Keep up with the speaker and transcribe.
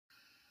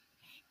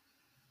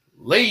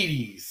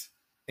Ladies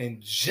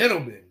and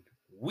gentlemen,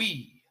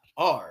 we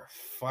are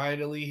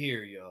finally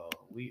here, y'all.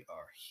 We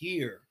are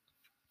here.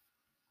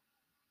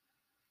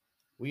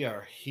 We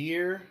are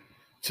here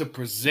to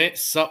present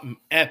something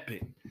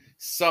epic,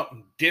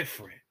 something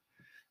different,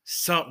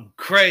 something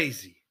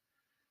crazy,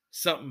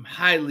 something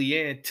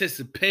highly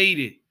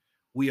anticipated.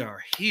 We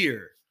are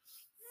here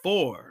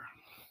for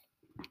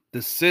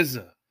the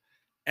SZA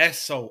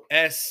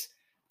SOS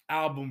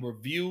album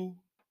review.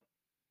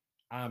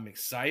 I'm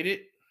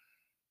excited.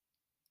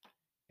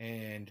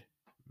 And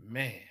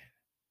man,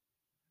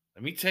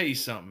 let me tell you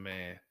something,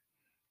 man.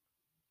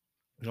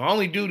 I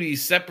only do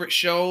these separate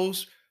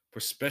shows for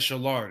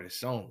special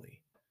artists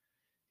only.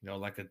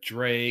 Like a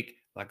Drake,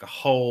 like a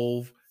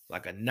Hove,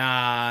 like a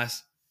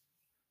Nas.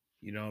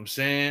 You know what I'm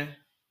saying?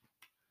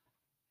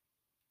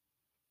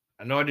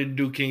 I know I didn't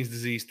do King's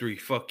Disease 3.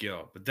 Fuck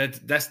y'all. But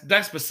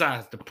that's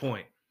besides the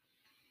point.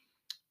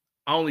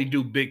 I only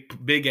do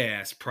big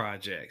ass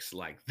projects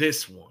like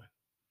this one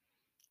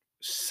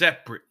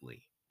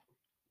separately.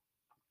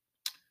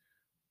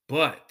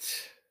 But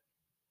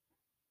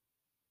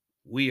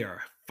we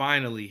are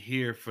finally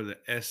here for the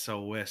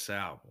SOS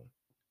album.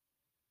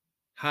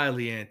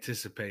 Highly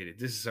anticipated.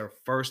 This is our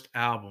first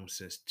album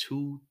since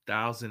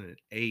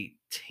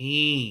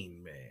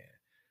 2018, man.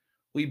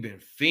 We've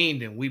been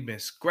fiending, we've been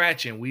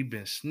scratching, we've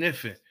been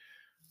sniffing.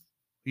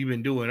 We've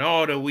been doing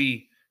all that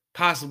we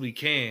possibly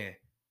can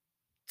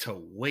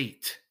to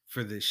wait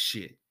for this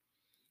shit.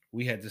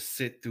 We had to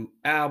sit through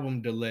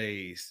album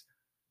delays,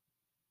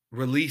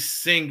 release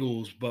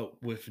singles,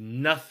 but with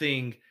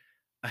nothing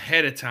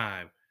ahead of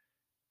time.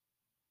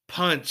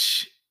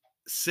 Punch,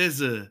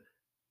 SZA,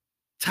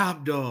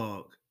 Top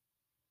Dog.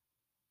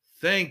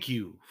 Thank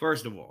you,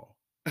 first of all.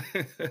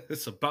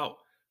 It's about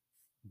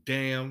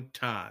damn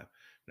time.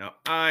 Now,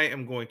 I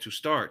am going to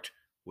start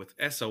with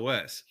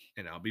SOS,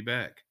 and I'll be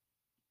back.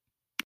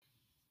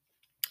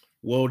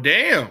 Well,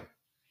 damn.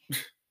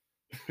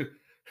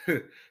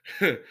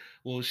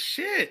 Well,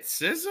 shit,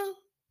 SZA.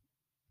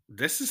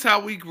 This is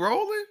how we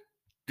rolling?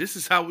 This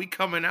is how we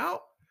coming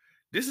out?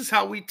 This is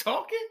how we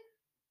talking?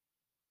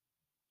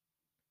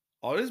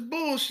 All this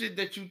bullshit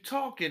that you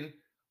talking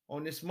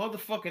on this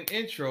motherfucking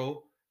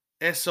intro,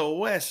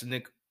 SOS,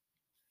 nigga.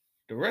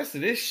 The rest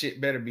of this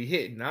shit better be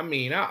hitting. I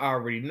mean, I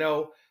already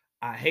know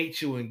I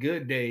Hate You in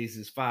Good Days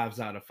is 5s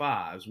out of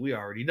 5s. We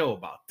already know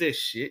about this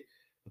shit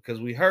because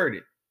we heard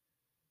it.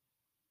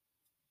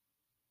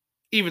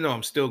 Even though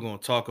I'm still going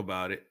to talk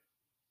about it.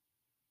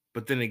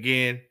 But then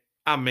again,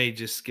 I may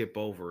just skip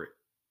over it.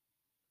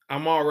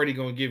 I'm already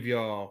going to give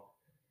y'all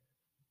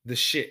the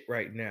shit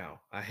right now.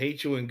 I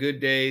Hate You in Good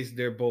Days.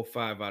 They're both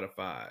 5 out of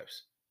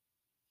 5s.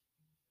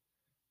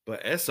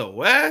 But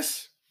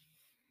SOS,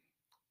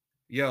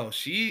 yo,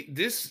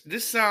 this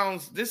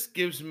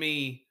gives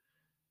me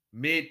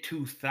mid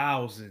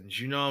 2000s.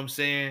 You know what I'm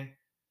saying?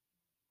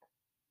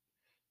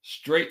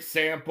 Straight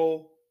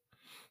sample.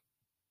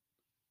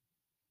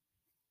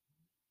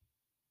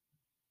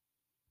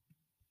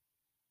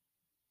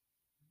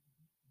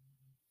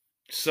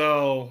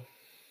 So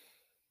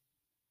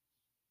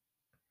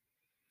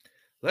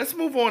let's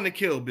move on to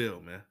Kill Bill,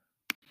 man.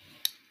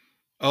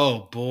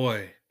 Oh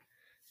boy.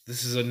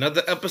 This is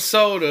another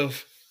episode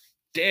of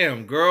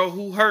Damn Girl,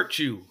 Who Hurt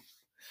You?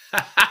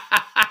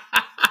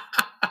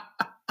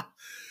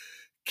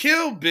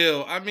 Kill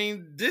Bill. I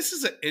mean, this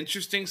is an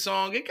interesting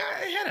song. It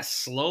had a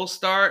slow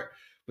start,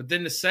 but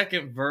then the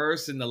second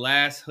verse and the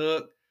last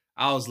hook,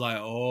 I was like,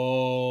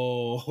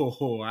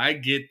 oh, I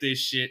get this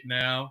shit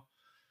now.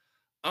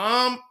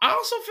 I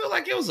also feel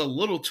like it was a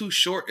little too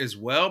short as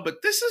well,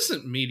 but this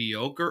isn't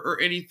mediocre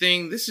or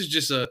anything. This is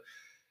just a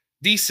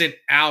decent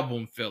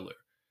album filler.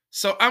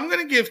 So I'm going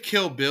to give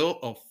Kill Bill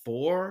a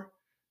 4.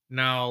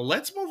 Now,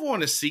 let's move on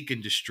to Seek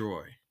and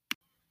Destroy.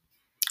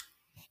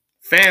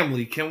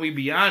 Family, can we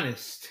be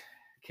honest?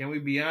 Can we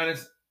be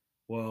honest?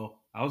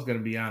 Well, I was going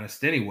to be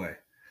honest anyway.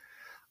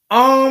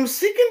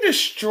 Seek and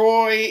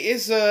Destroy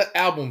is a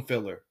album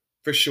filler,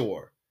 for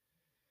sure.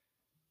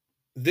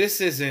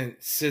 This isn't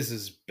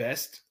SZA's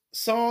best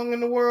song in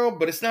the world,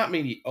 but it's not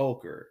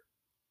mediocre.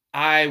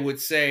 I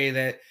would say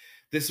that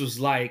this was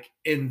like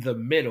in the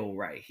middle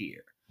right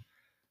here.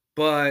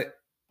 But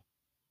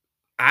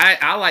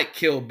I like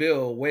Kill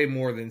Bill way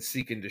more than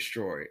Seek and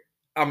Destroy.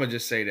 I'm going to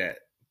just say that.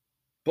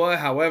 But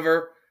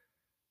however,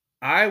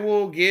 I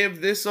will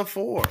give this a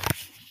 4.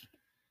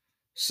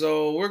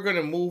 So we're going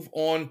to move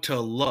on to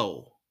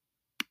Low.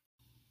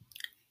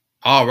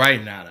 All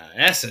right, now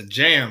that's a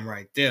jam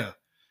right there.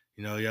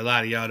 A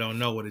lot of y'all don't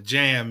know what a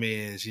jam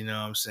is. You know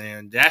what I'm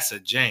saying? That's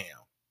a jam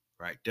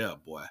right there,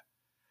 boy.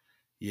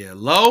 Yeah,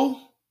 Low.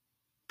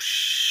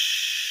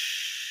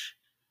 Psh,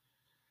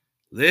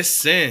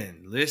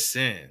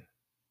 listen.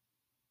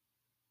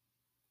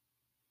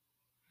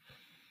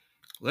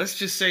 Let's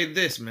just say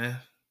this, man.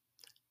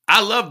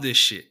 I love this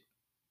shit.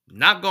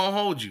 Not gonna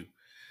hold you.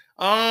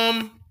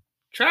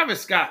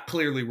 Travis Scott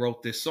clearly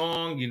wrote this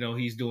song.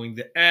 He's doing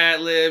the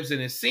ad-libs,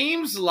 and it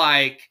seems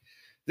like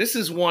this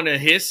is one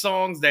of his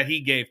songs that he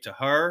gave to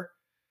her.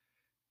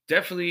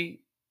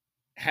 Definitely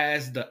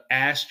has the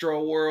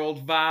Astro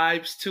World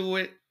vibes to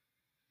it.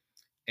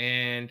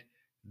 And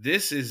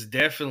this is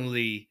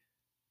definitely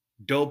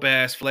dope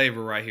ass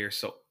flavor right here.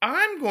 So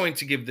I'm going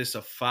to give this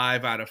a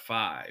 5 out of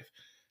 5.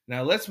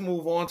 Now let's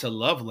move on to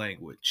Love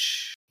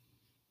Language.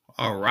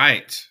 All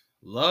right.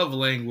 Love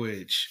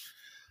Language.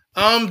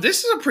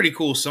 This is a pretty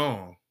cool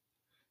song.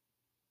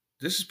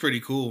 This is pretty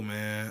cool,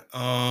 man.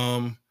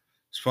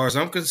 As far as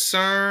I'm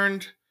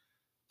concerned,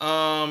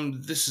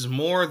 this is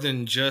more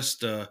than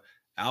just a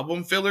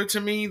album filler to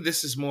me.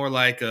 This is more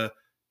like a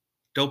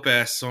dope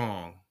ass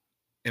song,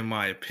 in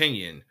my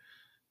opinion.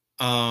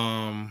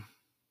 Um,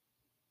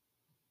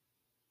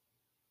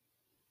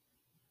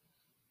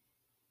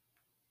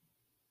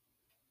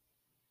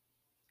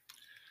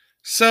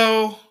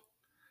 so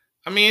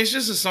I mean, it's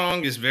just a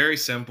song. It's very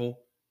simple.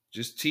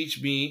 Just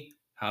teach me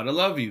how to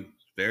love you.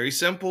 Very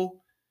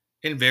simple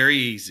and very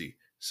easy.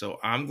 So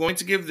I'm going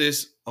to give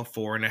this a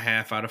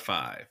 4.5 out of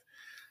 5.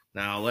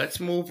 Now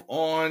let's move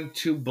on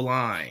to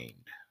Blind.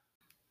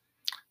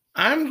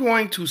 I'm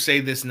going to say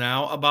this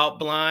now about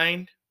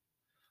Blind.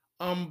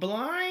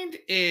 Blind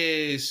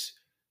is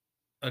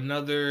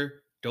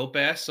another dope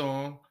ass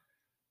song.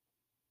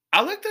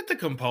 I looked at the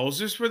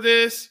composers for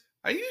this.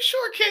 Are you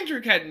sure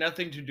Kendrick had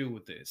nothing to do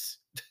with this?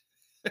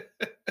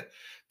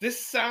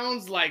 This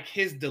sounds like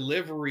his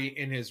delivery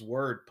and his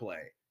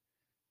wordplay.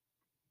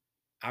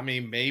 I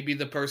mean, maybe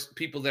the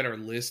people that are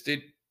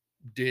listed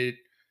did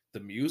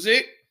the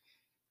music,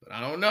 but I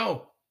don't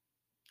know.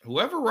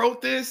 Whoever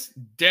wrote this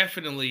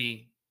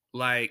definitely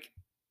like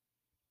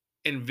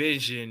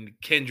envisioned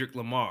Kendrick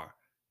Lamar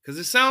because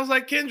it sounds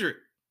like Kendrick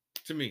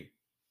to me,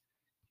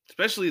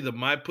 especially the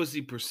 "My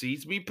Pussy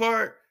Precedes Me"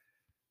 part.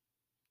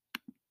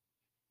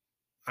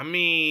 I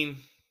mean,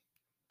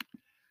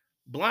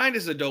 Blind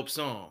is a dope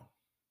song.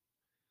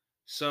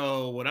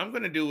 So what I'm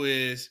going to do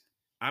is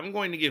I'm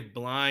going to give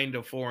Blind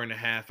a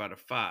 4.5 out of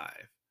 5.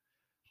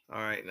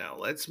 All right, now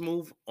let's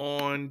move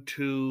on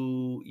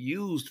to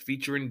Used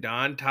featuring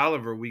Don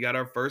Toliver. We got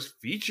our first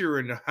feature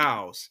in the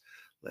house.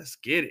 Let's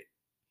get it.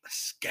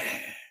 Let's get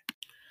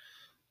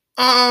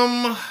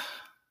it.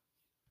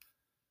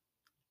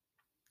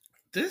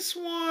 This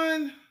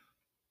one,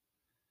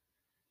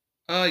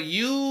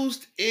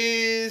 Used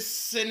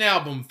is an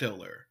album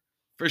filler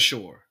for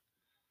sure.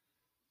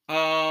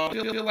 I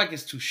feel like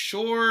it's too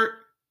short.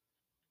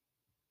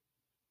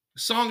 The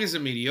song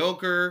isn't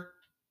mediocre.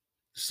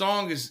 The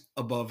song is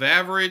above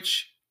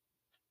average.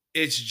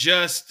 It's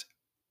just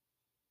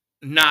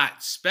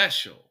not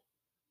special.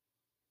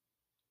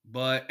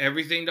 But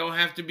everything don't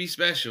have to be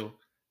special.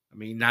 I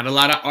mean, not a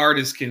lot of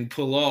artists can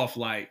pull off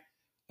like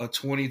a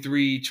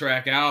 23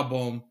 track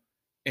album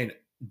and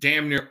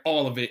damn near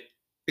all of it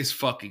is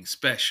fucking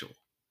special.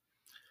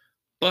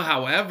 But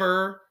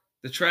however,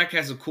 the track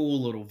has a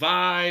cool little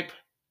vibe.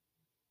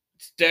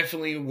 It's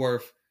definitely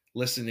worth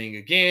listening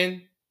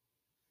again.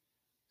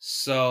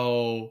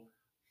 So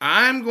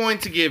I'm going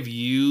to give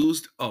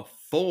Used a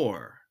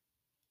 4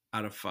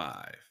 out of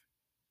 5.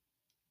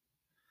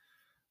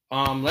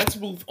 Let's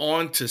move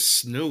on to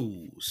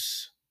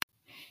Snooze.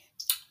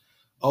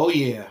 Oh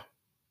yeah.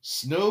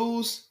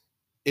 Snooze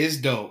is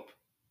dope.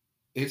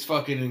 It's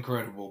fucking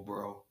incredible,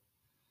 bro.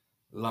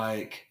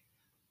 Like,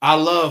 I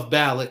love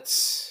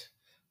ballads.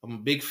 I'm a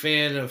big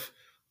fan of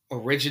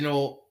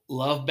original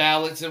love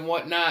ballads and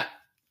whatnot.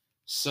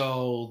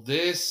 So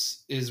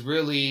this is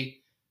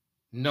really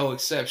no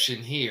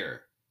exception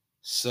here.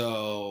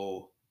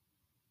 So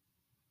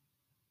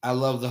I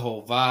love the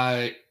whole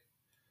vibe.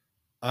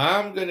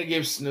 I'm gonna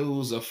give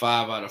Snooze a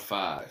 5 out of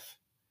 5.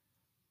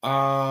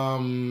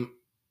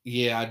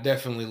 Yeah, I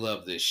definitely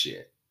love this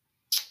shit.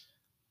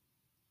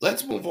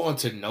 Let's move on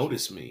to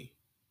Notice Me.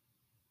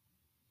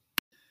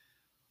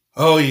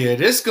 Oh yeah,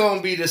 this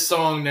gonna be the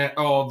song that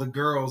all the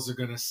girls are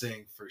gonna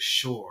sing for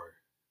sure.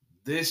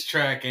 This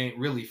track ain't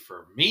really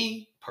for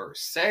me per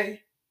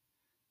se.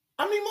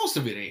 I mean, most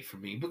of it ain't for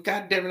me, but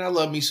goddamn it, I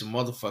love me some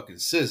motherfucking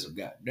SZA,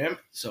 goddamn it.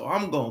 So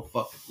I'm gonna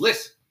fucking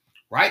listen,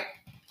 right?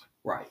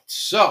 Right.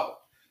 So,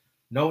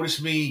 Notice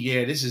Me,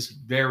 yeah, this is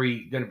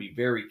gonna be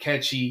very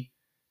catchy.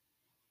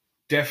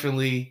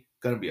 Definitely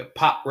gonna be a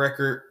pop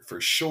record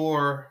for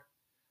sure.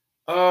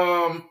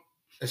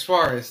 As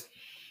far as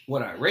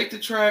what I rate the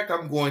track,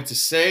 I'm going to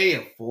say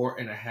a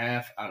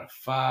 4.5 out of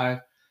 5.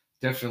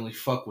 Definitely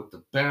fuck with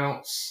the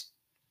bounce.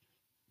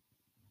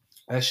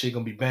 That shit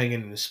gonna be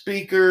banging in the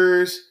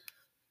speakers.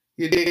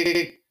 You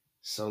dig?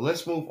 So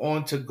let's move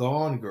on to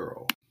Gone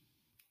Girl.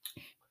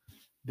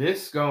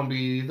 This gonna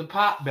be the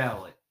pop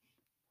ballad,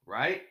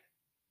 right?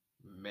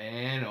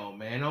 Man, oh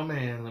man, oh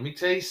man. Let me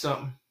tell you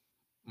something.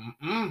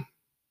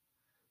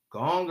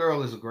 Gone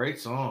Girl is a great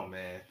song,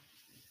 man.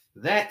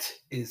 That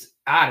is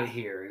out of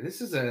here. This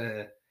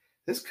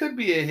could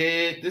be a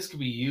hit. This could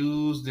be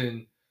used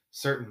in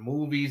certain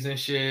movies and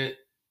shit.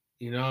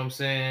 You know what I'm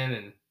saying?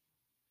 And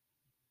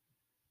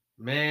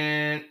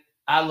man,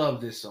 I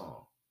love this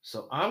song.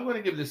 So I'm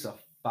gonna give this a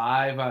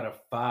 5 out of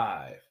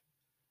 5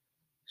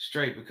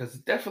 straight because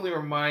it definitely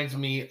reminds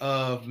me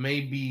of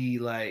maybe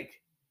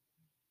like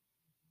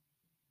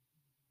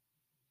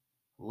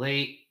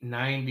late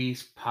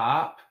 90s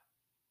pop.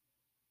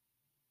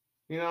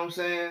 You know what I'm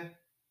saying?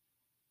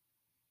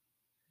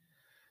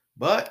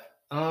 But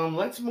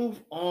let's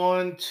move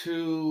on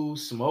to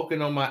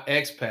Smoking on My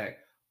X Pack.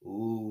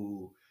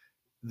 Ooh,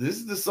 this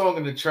is the song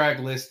in the track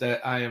list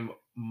that I am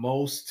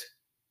most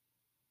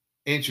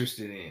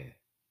interested in.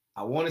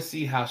 I want to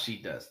see how she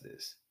does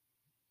this.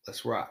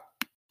 Let's rock.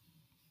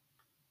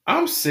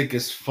 I'm sick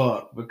as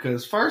fuck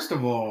because, first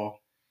of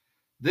all,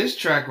 this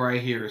track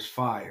right here is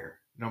fire.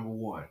 Number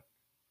one.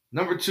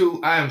 Number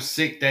two, I am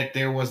sick that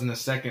there wasn't a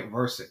second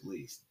verse at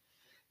least.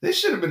 This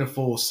should have been a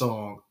full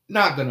song.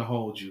 Not gonna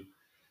hold you.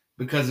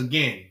 Because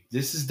again,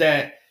 this is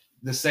the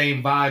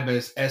same vibe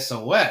as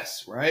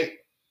SOS, right?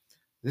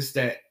 This is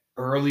that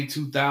early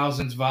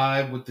 2000s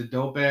vibe with the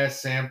dope ass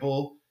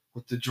sample,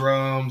 with the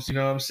drums, you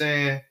know what I'm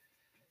saying?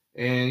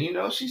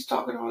 And she's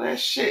talking all that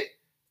shit.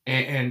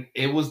 And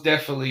it was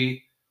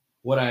definitely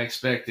what I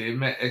expected. It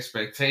met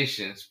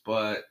expectations,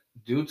 but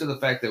due to the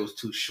fact that it was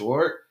too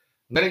short,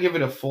 I'm gonna give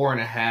it a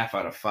 4.5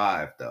 out of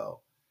 5 though.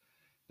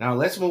 Now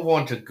let's move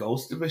on to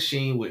Ghost the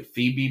Machine with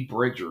Phoebe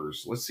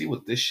Bridgers. Let's see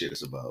what this shit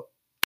is about.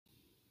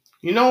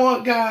 You know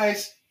what,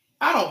 guys?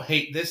 I don't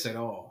hate this at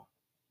all.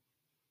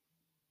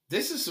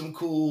 This is some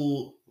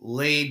cool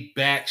laid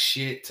back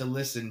shit to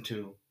listen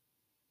to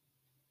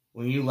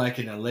when you like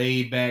in a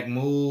laid back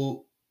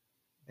mood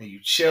and you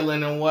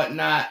chilling and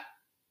whatnot.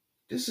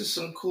 This is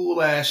some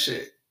cool ass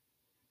shit.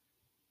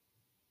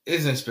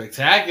 Isn't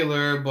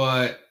spectacular,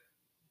 but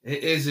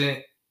it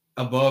isn't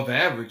above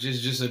average. It's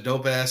just a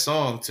dope ass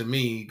song to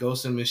me.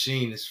 Ghost and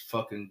Machine is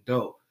fucking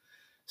dope.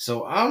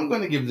 So I'm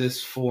gonna give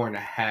this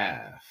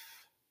 4.5.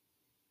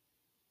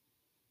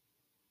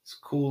 It's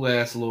a cool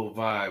ass little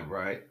vibe,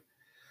 right?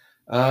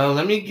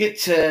 Let me get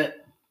to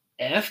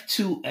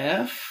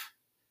F2F.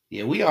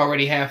 Yeah, we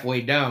already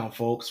halfway down,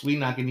 folks. We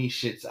knocking these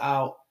shits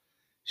out.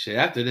 Shit,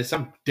 after this,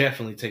 I'm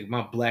definitely taking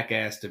my black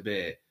ass to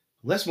bed.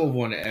 Let's move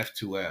on to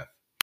F2F.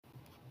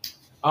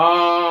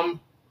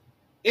 Um,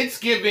 it's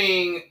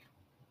giving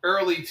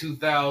early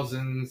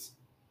 2000s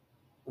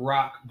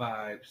rock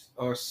vibes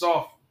or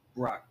soft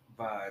rock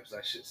vibes,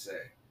 I should say.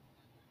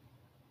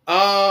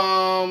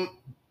 Um,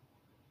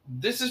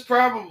 this is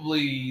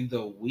probably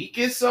the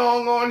weakest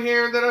song on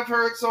here that I've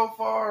heard so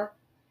far,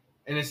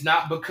 and it's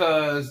not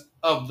because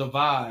of the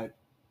vibe.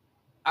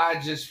 I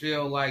just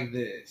feel like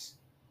this.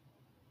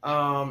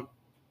 Um,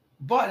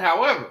 but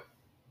however,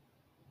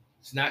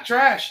 it's not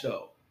trash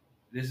though.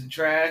 It isn't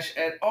trash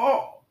at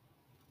all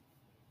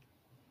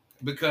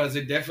because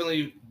it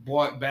definitely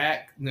brought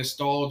back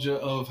nostalgia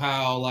of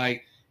how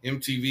like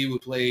MTV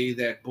would play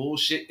that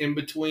bullshit in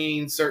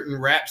between certain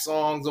rap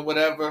songs or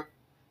whatever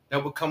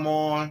that would come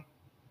on.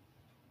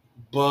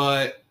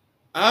 But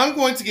I'm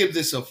going to give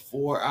this a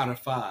 4 out of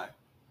 5.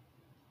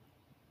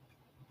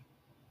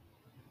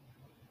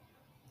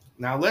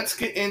 Now let's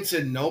get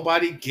into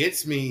Nobody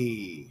Gets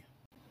Me.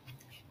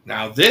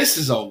 Now this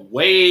is a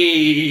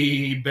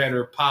way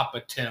better pop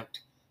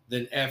attempt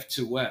than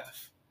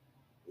F2F.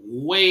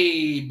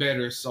 Way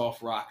better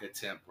soft rock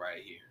attempt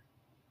right here.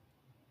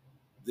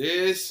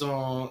 This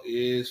song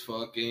is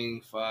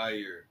fucking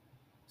fire.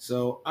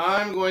 So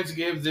I'm going to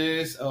give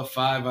this a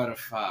 5 out of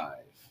 5.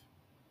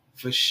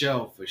 For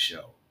sure, for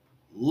sure.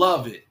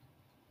 Love it.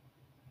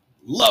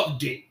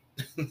 Loved it.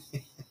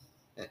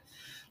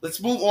 Let's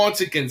move on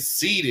to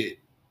Conceited.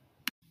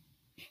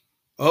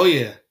 Oh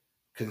yeah.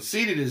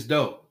 Conceited is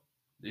dope.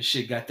 This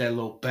shit got that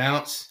little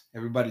bounce.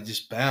 Everybody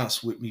just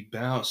bounce with me,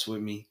 bounce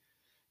with me.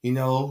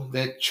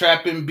 That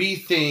trapping B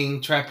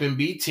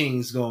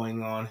things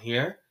going on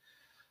here.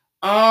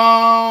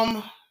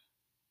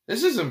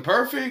 This isn't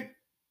perfect,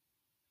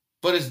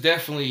 but it's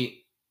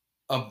definitely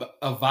a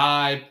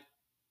vibe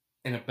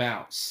and a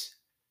bounce.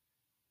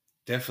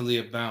 Definitely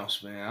a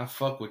bounce, man. I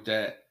fuck with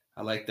that.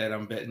 I like that.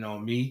 I'm betting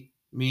on me.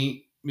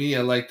 Me.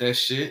 I like that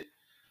shit.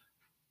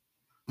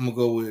 I'm gonna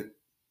go with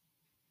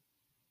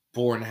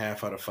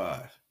 4.5 out of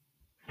 5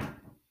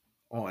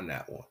 on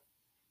that one.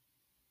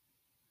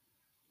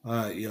 All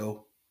right,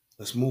 yo.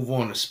 Let's move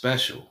on to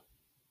Special.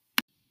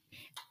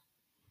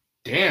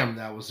 Damn,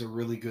 that was a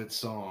really good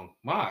song.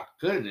 My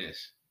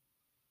goodness.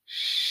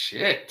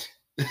 Shit.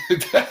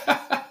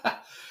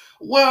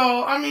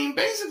 Well, I mean,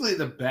 basically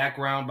the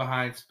background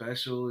behind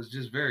Special is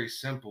just very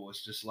simple.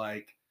 It's just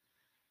like,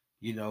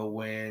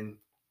 when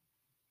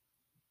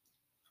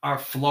our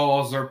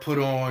flaws are put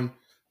on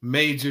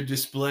major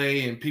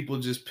display and people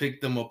just pick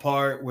them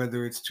apart,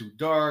 whether it's too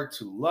dark,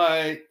 too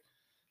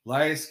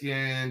light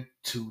skin,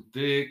 too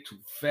thick, too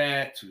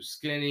fat, too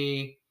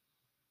skinny.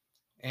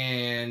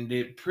 And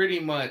it pretty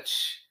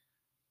much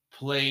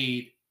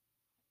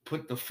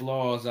put the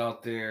flaws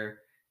out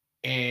there,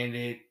 and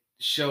it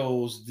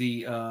shows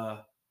the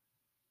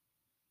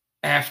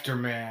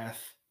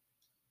aftermath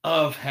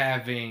of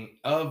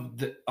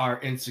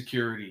our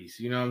insecurities.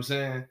 You know what I'm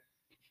saying?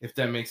 If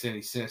that makes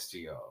any sense to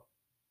y'all.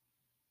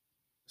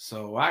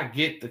 So I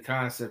get the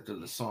concept of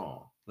the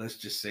song. Let's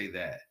just say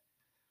that.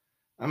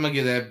 I'm gonna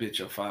give that bitch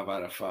a 5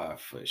 out of 5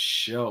 for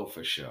sure,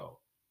 for sure.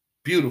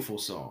 Beautiful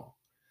song.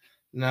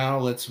 Now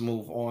let's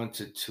move on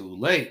to Too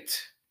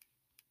Late.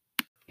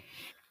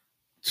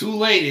 Too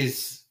Late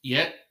is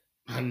yet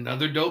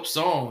another dope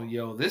song.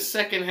 Yo, this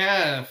second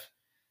half,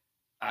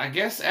 I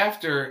guess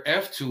after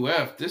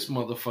F2F, this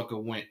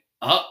motherfucker went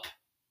up.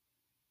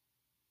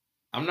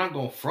 I'm not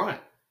gonna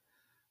front.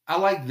 I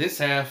like this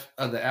half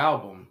of the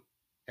album.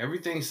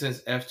 Everything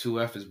since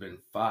F2F has been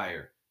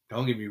fire.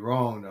 Don't get me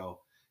wrong though.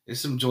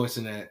 There's some joints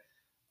in that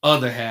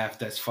other half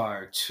that's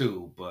fire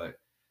too, but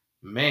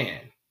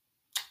man.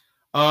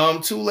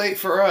 Too Late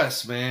for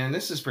Us, man.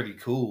 This is pretty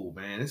cool,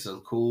 man. This is a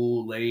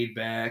cool, laid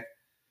back,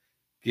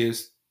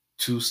 gives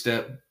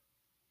two-step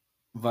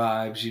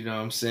vibes, you know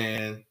what I'm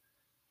saying?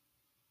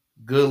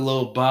 Good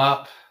little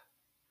bop.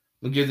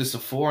 We'll give this a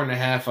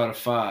 4.5 out of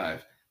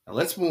 5. Now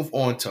let's move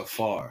on to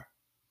Far.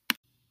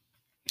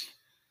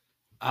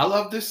 I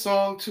love this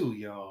song too,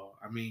 y'all.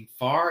 I mean,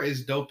 Far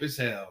is dope as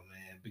hell,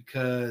 man,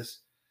 because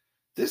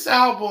this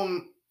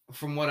album,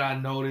 from what I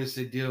noticed,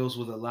 it deals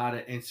with a lot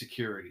of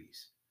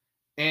insecurities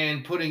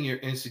and putting your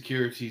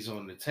insecurities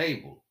on the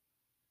table.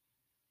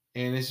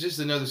 And it's just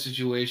another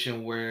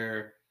situation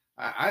where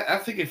I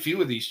think a few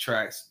of these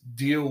tracks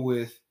deal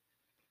with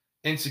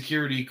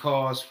insecurity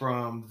caused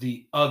from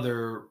the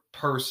other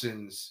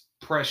person's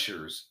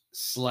pressures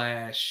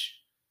slash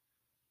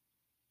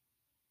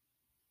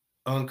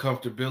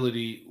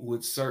uncomfortability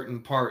with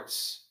certain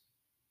parts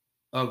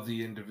of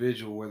the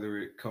individual, whether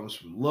it comes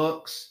from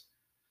looks,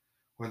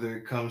 whether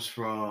it comes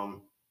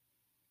from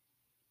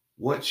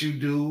what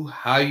do,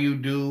 how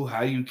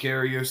you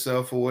carry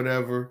yourself, or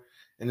whatever.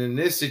 And in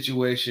this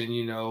situation,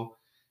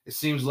 it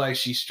seems like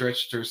she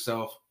stretched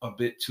herself a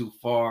bit too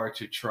far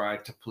to try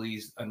to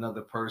please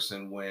another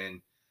person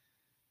when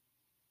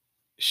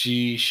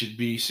she should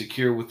be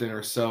secure within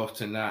herself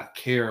to not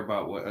care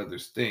about what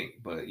others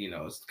think. But,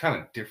 it's kind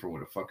of different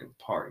with a fucking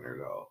partner,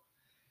 though,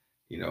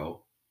 you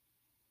know.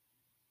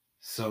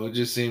 So it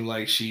just seemed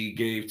like she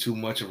gave too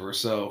much of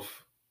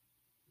herself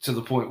to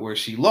the point where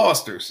she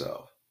lost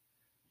herself.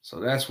 So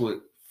that's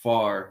what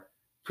Far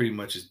pretty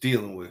much is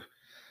dealing with.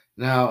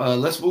 Now,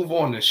 let's move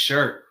on to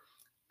Shirt.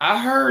 I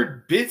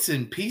heard bits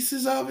and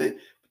pieces of it,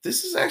 but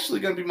this is actually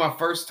going to be my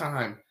first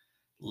time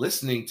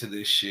listening to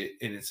this shit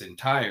in its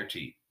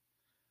entirety.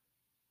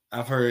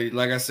 I've heard,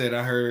 like I said,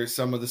 I heard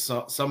some of the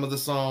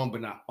song, but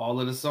not all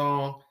of the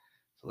song.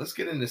 So let's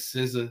get into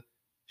SZA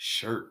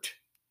Shirt.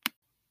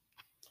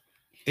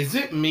 Is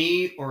it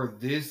me or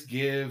this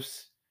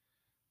gives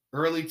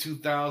early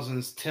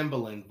 2000s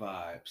Timbaland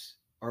vibes,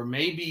 or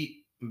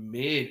maybe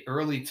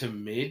early to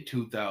mid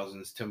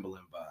 2000s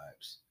Timbaland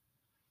vibes?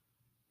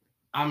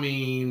 I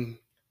mean,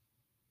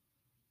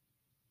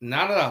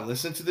 now that I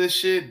listen to this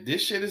shit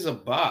is a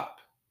bop.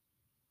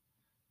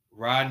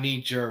 Rodney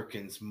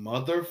Jerkins,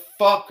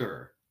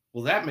 motherfucker.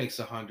 Well, that makes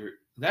a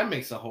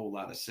whole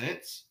lot of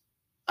sense.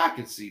 I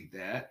can see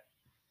that.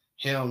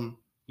 Him,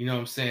 you know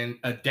what I'm saying,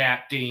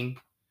 adapting,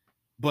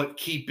 but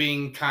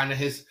keeping kind of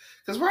his,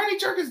 because Rodney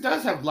Jerkins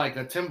does have like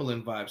a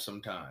Timbaland vibe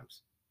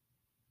sometimes.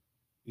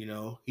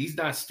 He's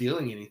not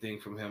stealing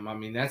anything from him. I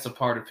mean, that's a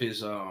part of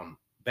his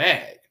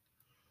bag.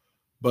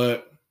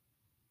 But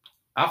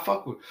I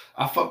fuck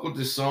with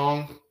this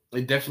song.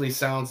 It definitely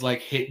sounds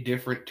like Hit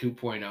Different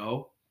 2.0.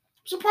 I'm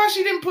surprised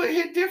she didn't put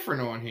Hit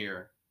Different on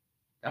here.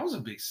 That was a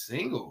big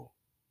single.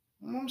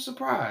 I'm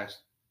surprised.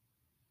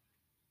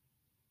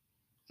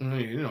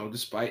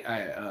 Despite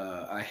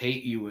I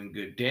Hate You in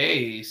Good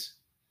Days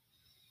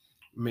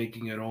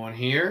making it on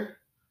here.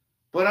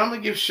 But I'm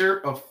gonna give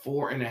Shirt a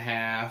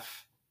 4.5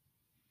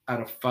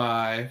 out of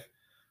 5.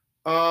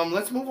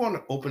 Let's move on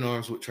to Open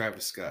Arms with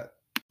Travis Scott.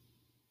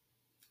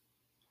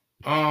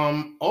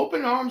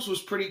 Open Arms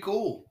was pretty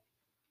cool.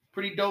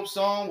 Pretty dope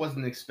song.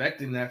 Wasn't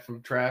expecting that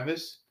from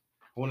Travis.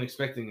 I wasn't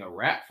expecting a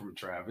rap from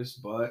Travis,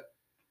 but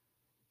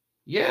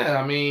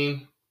yeah, I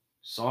mean,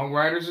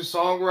 songwriters are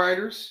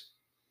songwriters.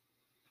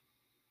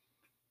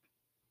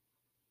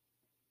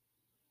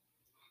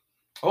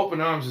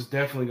 Open Arms is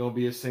definitely gonna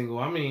be a single.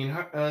 I mean,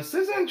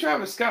 SZA and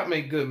Travis Scott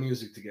make good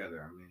music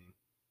together. I mean,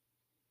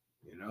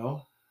 you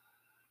know,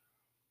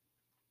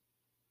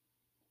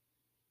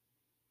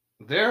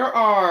 there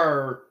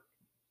are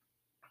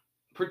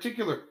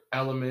particular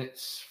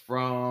elements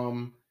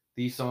from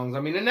these songs. I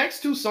mean, the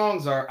next two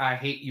songs are I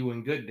Hate You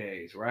and Good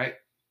Days, right?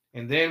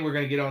 And then we're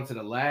going to get on to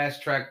the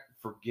last track,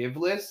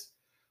 Forgiveless.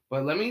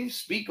 But let me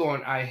speak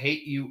on I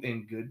Hate You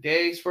and Good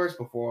Days first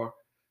before,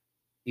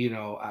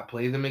 I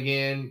play them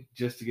again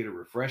just to get a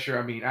refresher.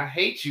 I mean, I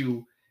Hate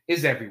You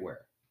is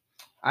everywhere.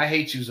 I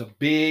Hate You is a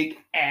big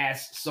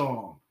ass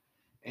song.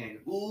 And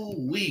ooh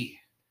wee,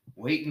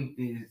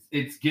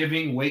 it's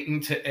giving Waiting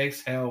to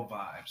Exhale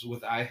vibes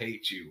with I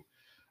Hate You.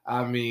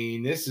 I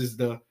mean, this is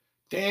the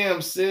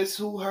Damn Sis,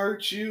 Who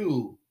Hurt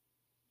You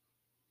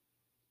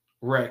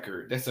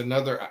record. That's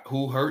another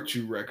Who Hurt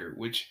You record,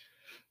 which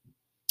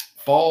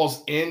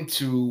falls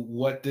into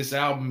what this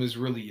album is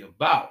really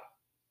about.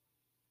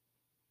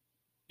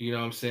 You know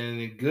what I'm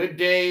saying? And Good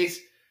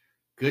Days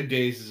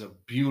is a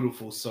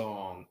beautiful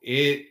song.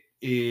 It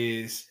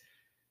is,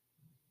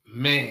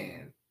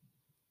 man,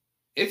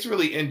 it's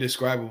really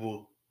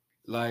indescribable.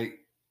 Like,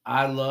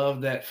 I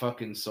love that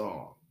fucking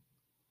song.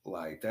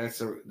 Like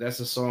that's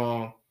a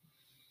song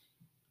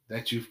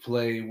that you've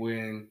played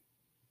when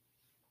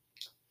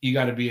you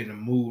got to be in the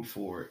mood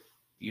for it.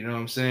 You know what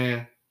I'm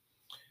saying?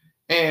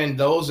 And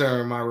those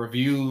are my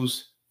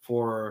reviews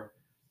for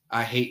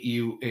I Hate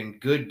You in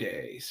Good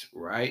Days,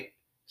 right?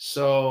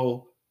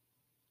 So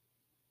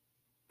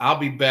I'll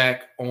be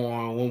back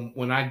on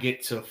when I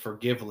get to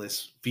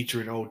Forgiveless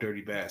featuring Old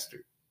Dirty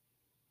Bastard.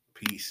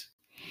 Peace.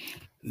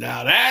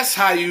 Now that's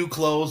how you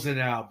close an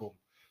album.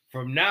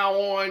 From now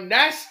on,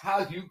 that's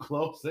how you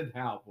close an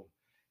album.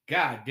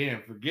 God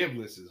damn,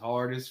 Forgiveness is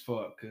hard as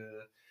fuck, cuz.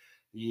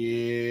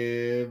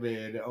 Yeah,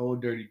 man, the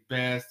Old Dirty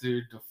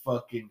Bastard, the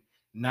fucking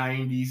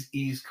 90s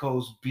East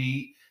Coast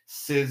beat,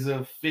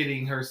 SZA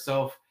fitting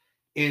herself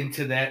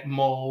into that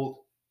mold,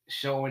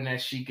 showing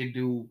that she could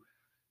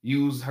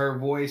use her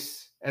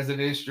voice as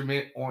an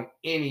instrument on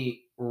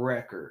any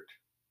record.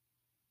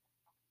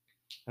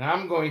 And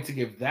I'm going to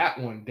give that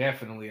one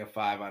definitely a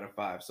 5 out of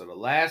 5. So the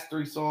last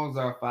three songs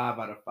are 5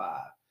 out of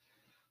 5.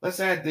 Let's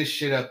add this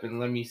shit up and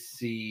let me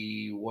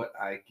see what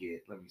I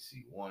get. Let me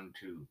see. 1,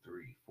 2,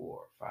 3,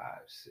 4, 5,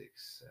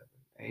 6, 7,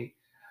 8,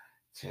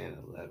 10,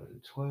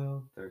 11,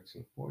 12,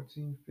 13,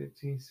 14,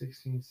 15,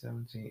 16,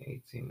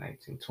 17, 18,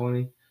 19,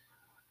 20.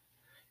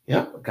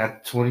 Yep,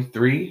 got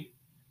 23.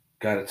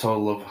 Got a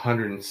total of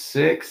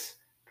 106.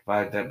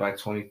 Divide that by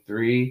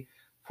 23.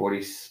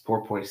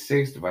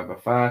 44.6 divided by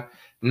 5.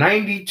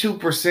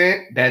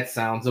 92%. That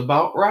sounds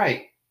about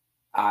right.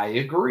 I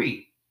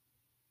agree.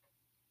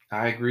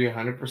 I agree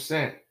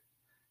 100%.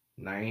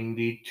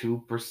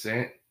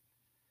 92%.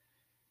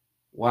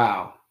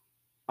 Wow.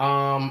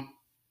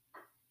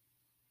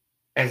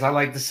 As I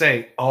like to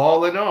say,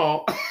 all in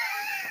all,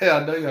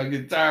 I know y'all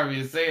get tired of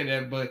me saying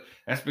that, but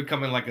that's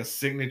becoming like a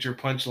signature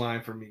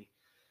punchline for me.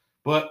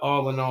 But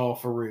all in all,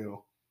 for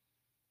real.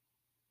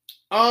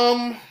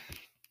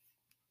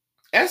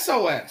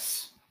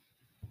 SOS.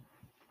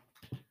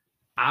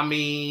 I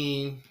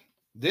mean,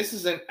 this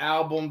is an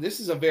album. This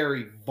is a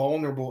very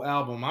vulnerable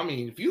album. I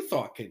mean, if you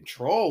thought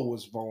Control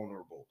was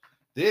vulnerable,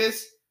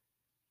 this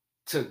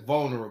took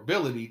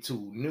vulnerability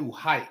to new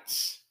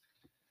heights.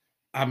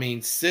 I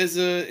mean,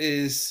 SZA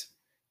is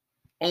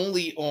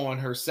only on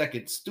her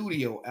second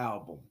studio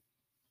album.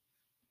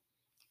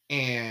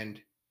 And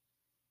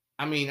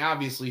I mean,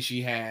 obviously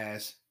she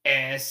has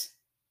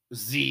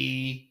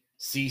SZA,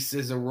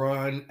 SZA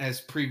Run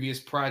as previous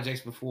projects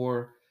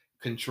before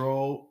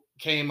Control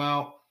came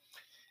out.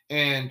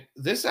 And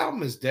this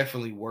album is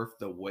definitely worth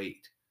the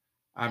wait.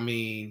 I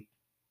mean,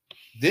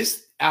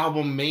 this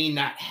album may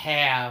not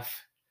have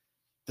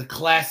the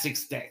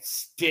classics that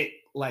stick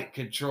like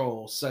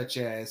Control, such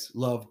as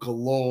Love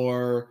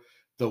Galore,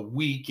 The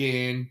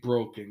Weeknd,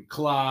 Broken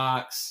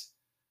Clocks,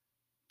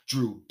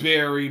 Drew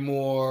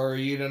Barrymore,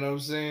 you know what I'm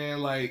saying?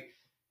 Like,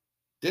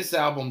 this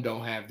album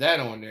don't have that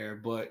on there,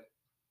 but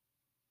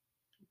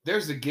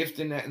there's a gift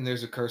in that and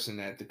there's a curse in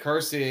that. The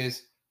curse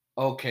is,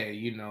 okay,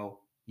 you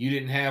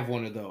didn't have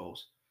one of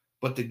those.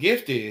 But the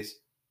gift is,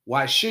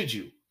 why should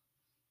you?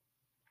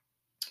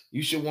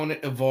 You should want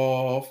to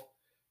evolve.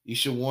 You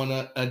should want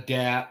to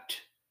adapt.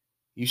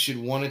 You should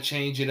want to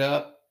change it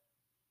up,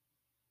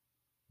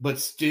 but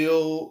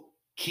still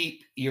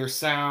keep your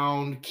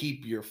sound,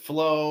 keep your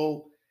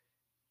flow,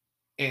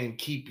 and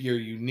keep your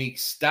unique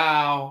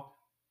style.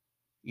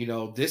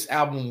 This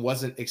album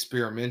wasn't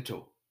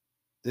experimental.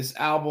 This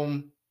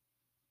album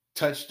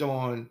touched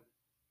on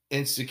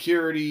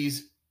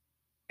insecurities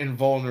and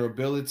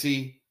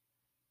vulnerability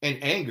and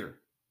anger.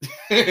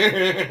 Those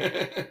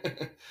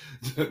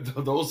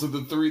are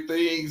the three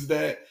things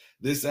that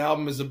this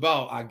album is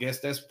about. I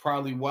guess that's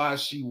probably why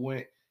she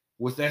went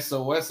with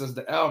SOS as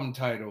the album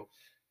title.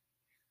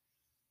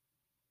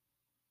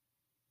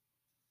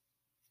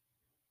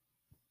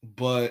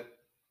 But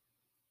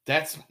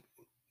that's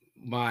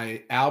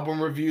my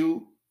album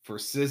review for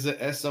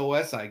SZA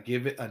SOS. I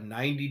give it a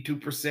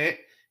 92%,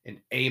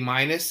 an A-,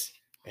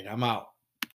 and I'm out.